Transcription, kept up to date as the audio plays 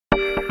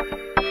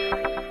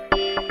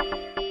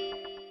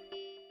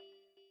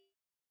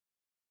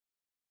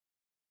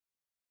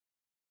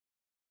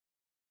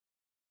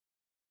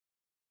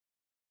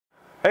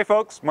Hey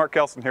folks, Mark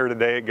Kelson here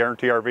today at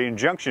Guarantee RV in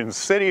Junction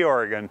City,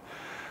 Oregon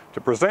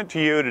to present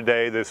to you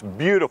today this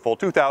beautiful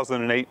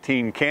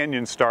 2018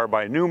 Canyon Star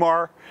by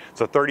Newmar. It's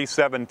a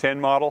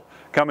 3710 model.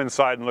 Come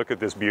inside and look at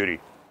this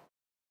beauty.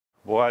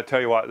 Boy, I tell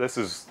you what, this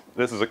is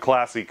a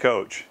classy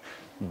coach.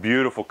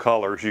 Beautiful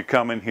colors. You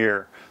come in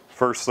here,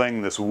 first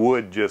thing, this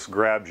wood just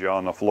grabs you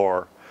on the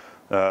floor.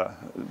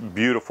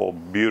 Beautiful,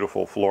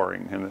 beautiful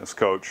flooring in this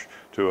coach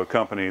to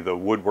accompany the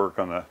woodwork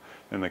on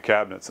in the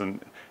cabinets, and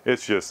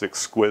it's just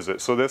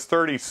exquisite. So this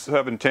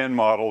 3710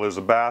 model is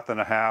a bath and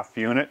a half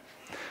unit,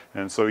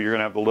 and so you're going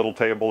to have the little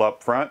table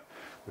up front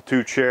with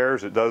two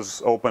chairs. It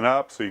does open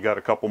up, so you got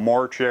a couple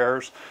more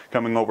chairs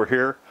coming over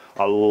here.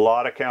 A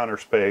lot of counter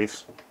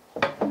space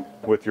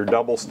with your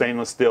double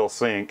stainless steel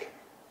sink.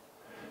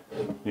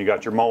 You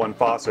got your Moen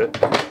faucet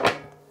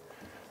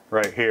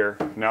right here.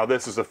 Now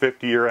this is a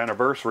 50-year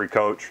anniversary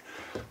coach,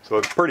 so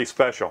it's pretty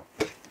special.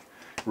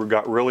 We've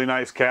got really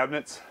nice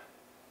cabinets,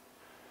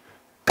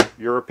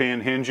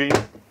 European hinging,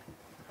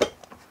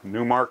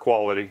 Newmar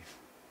quality.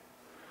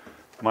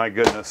 My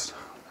goodness.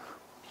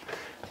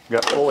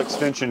 Got full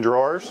extension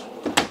drawers,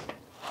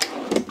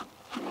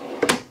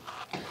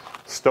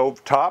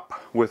 stove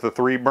top with a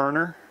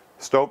 3-burner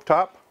stove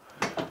top,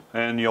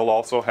 and you'll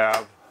also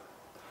have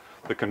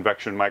the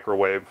convection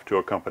microwave to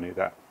accompany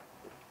that.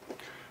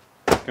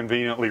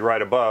 Conveniently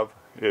right above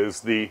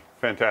is the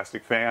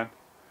fantastic fan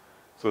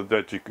so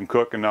that you can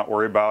cook and not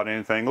worry about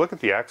anything. Look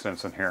at the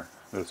accents in here,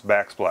 this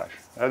backsplash.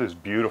 That is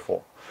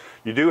beautiful.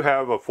 You do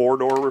have a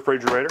 4-door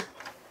refrigerator.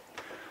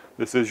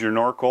 This is your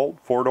Norcold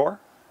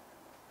 4-door.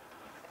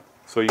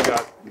 So you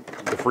got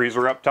the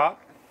freezer up top.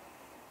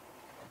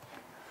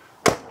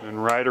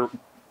 And right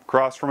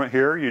across from it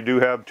here you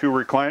do have 2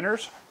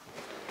 recliners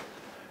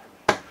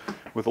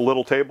with a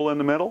little table in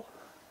the middle.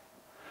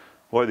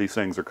 Boy, these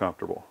things are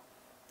comfortable.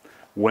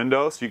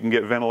 Windows, you can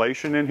get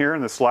ventilation in here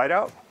in the slide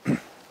out.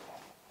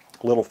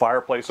 Little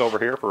fireplace over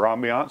here for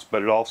ambiance,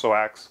 but it also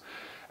acts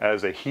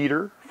as a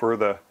heater for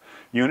the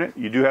unit.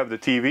 You do have the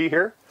TV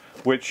here,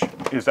 which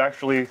is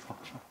actually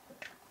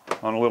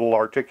on a little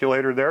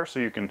articulator there, so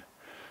you can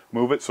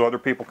move it so other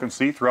people can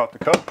see throughout the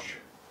coach.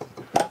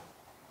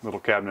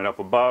 Little cabinet up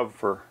above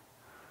for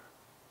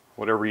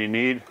whatever you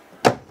need.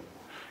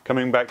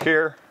 Coming back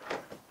here,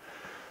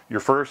 your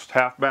first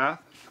half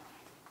bath.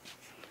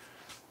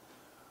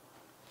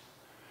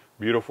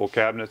 Beautiful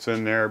cabinets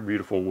in there,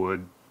 beautiful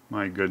wood.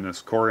 My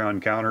goodness,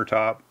 Corian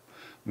countertop,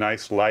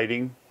 nice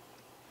lighting.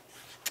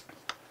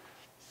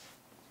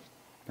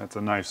 That's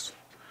a nice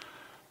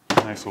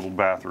little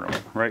bathroom.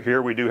 Right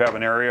here we do have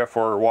an area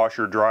for a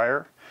washer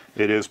dryer.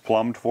 It is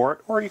plumbed for it,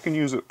 or you can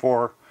use it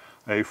for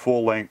a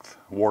full-length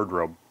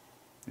wardrobe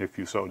if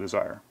you so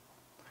desire.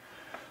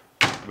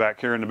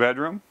 Back here in the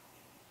bedroom,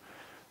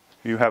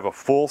 you have a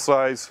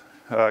full-size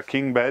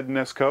king bed in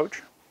this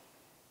coach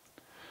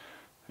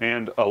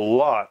and a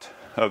lot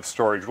of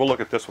storage. We'll look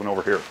at this one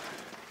over here.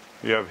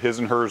 You have his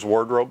and hers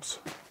wardrobes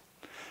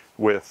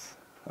with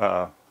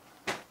look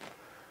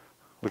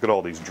at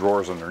all these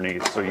drawers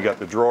underneath. So you got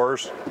the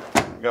drawers,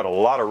 you got a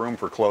lot of room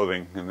for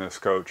clothing in this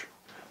coach.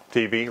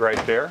 TV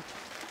right there,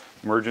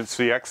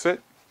 emergency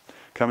exit.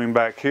 Coming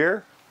back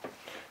here,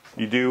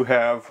 you do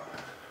have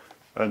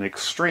an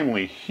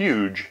extremely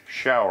huge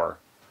shower.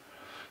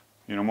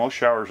 You know, most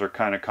showers are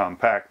kind of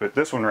compact, but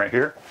this one right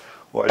here,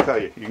 well, I tell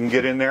you, you can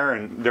get in there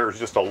and there's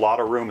just a lot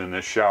of room in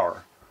this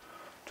shower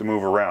to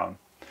move around.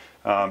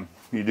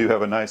 You do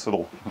have a nice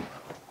little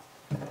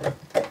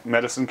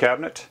medicine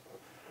cabinet,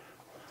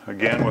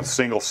 again with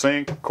single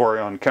sink,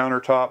 Corian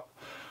countertop,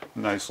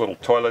 nice little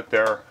toilet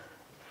there,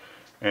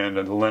 and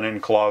a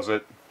linen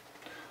closet.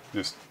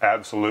 Just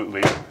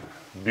absolutely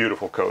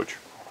beautiful coach.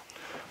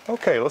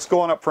 Okay, let's go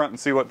on up front and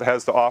see what it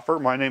has to offer.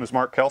 My name is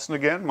Mark Kelson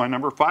again. My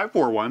number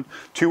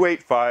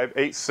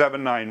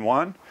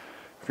 541-285-8791.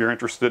 If you're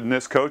interested in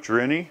this coach or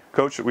any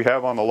coach that we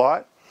have on the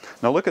lot.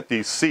 Now look at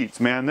these seats,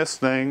 man. This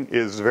thing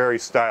is very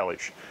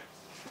stylish.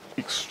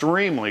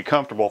 Extremely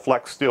comfortable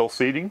flex steel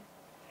seating.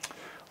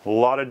 A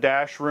lot of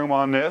dash room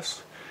on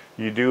this.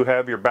 You do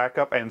have your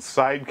backup and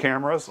side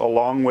cameras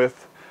along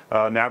with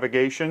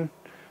navigation,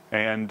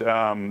 and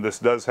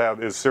this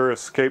is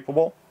Sirius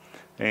capable,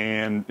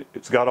 and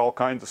it's got all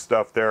kinds of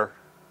stuff there.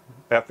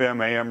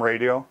 FM, AM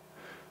radio,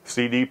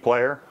 CD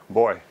player.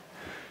 Boy,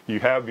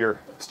 you have your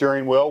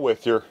steering wheel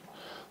with your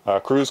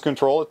cruise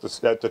control at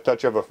the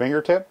touch of a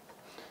fingertip.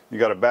 You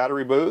got a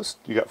battery boost,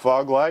 you got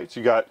fog lights,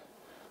 you got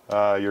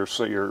your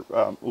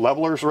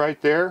levelers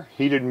right there,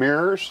 heated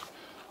mirrors.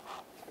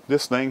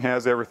 This thing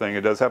has everything.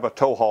 It does have a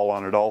tow haul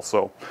on it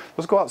also.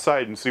 Let's go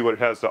outside and see what it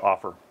has to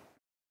offer.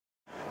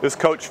 This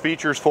coach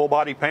features full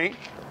body paint,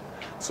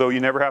 so you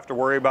never have to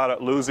worry about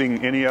it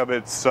losing any of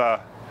its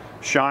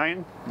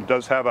shine. It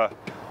does have a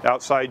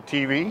outside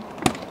TV.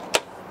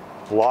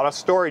 A lot of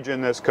storage in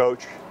this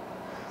coach.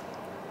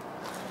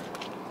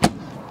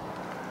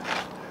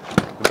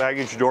 The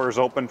baggage door is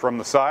open from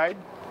the side.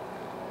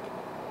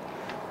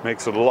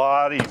 Makes it a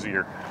lot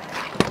easier.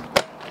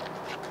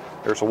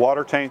 There's a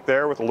water tank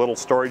there with a little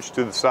storage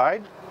to the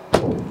side.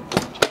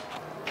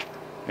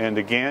 And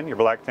again, your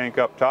black tank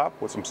up top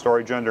with some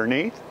storage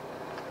underneath.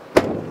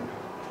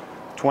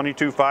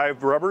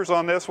 22.5 rubbers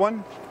on this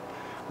one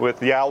with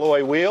the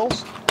alloy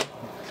wheels.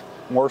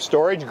 More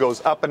storage,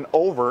 goes up and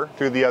over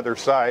to the other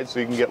side so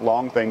you can get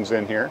long things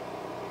in here.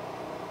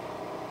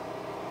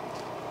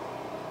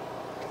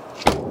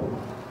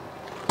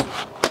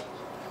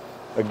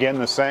 Again,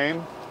 the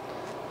same.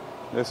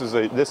 This is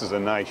a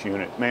nice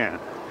unit, man.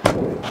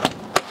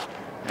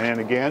 And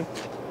again,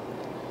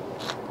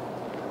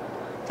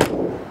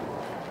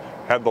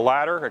 have the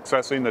ladder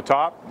accessing the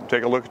top.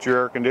 Take a look at your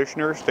air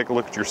conditioners, take a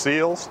look at your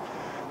seals,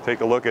 take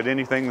a look at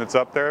anything that's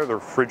up there, the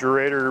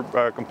refrigerator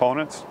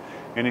components,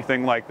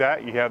 anything like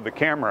that. You have the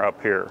camera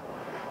up here,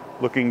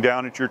 looking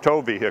down at your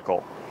tow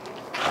vehicle.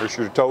 There's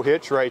your tow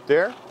hitch right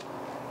there.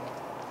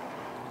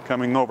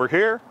 Coming over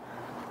here,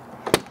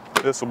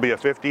 this will be a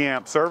 50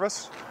 amp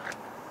service.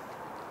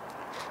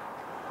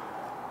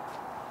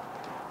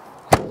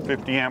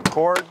 50 amp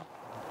cord.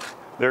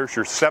 There's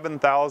your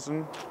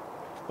 7,000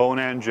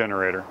 Onan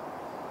generator.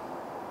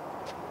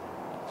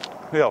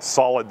 Look how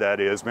solid that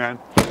is, man.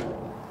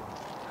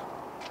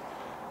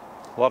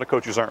 A lot of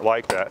coaches aren't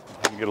like that.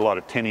 You get a lot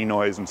of tinny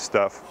noise and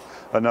stuff.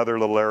 Another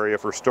little area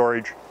for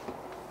storage.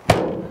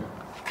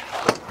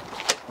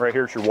 Right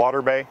here's your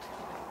water bay.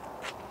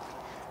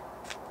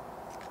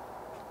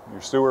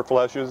 Your sewer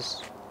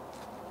flushes.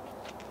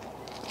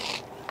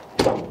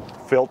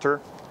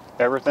 Filter,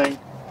 everything.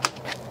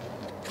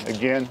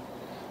 Again,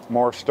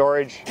 more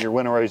storage, your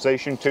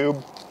winterization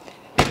tube.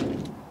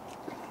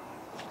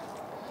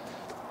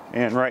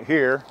 And right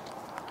here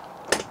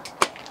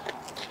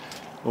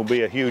will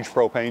be a huge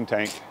propane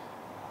tank.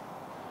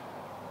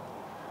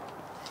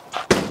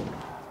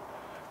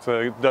 So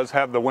it does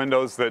have the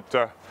windows that,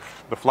 the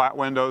flat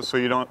windows, so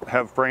you don't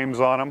have frames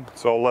on them.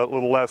 So a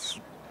little less,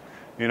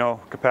 you know,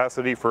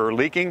 capacity for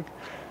leaking.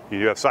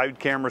 You have side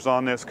cameras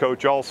on this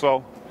coach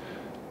also.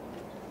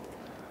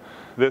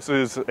 This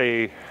is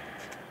a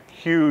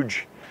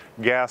huge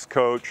gas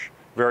coach,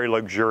 very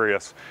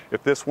luxurious.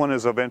 If this one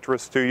is of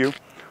interest to you,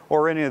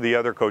 or any of the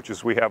other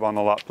coaches we have on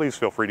the lot, please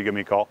feel free to give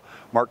me a call.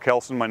 Mark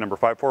Kelson, my number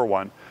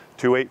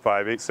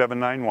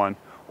 541-285-8791,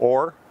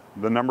 or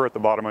the number at the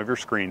bottom of your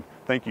screen.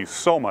 Thank you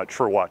so much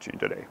for watching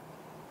today.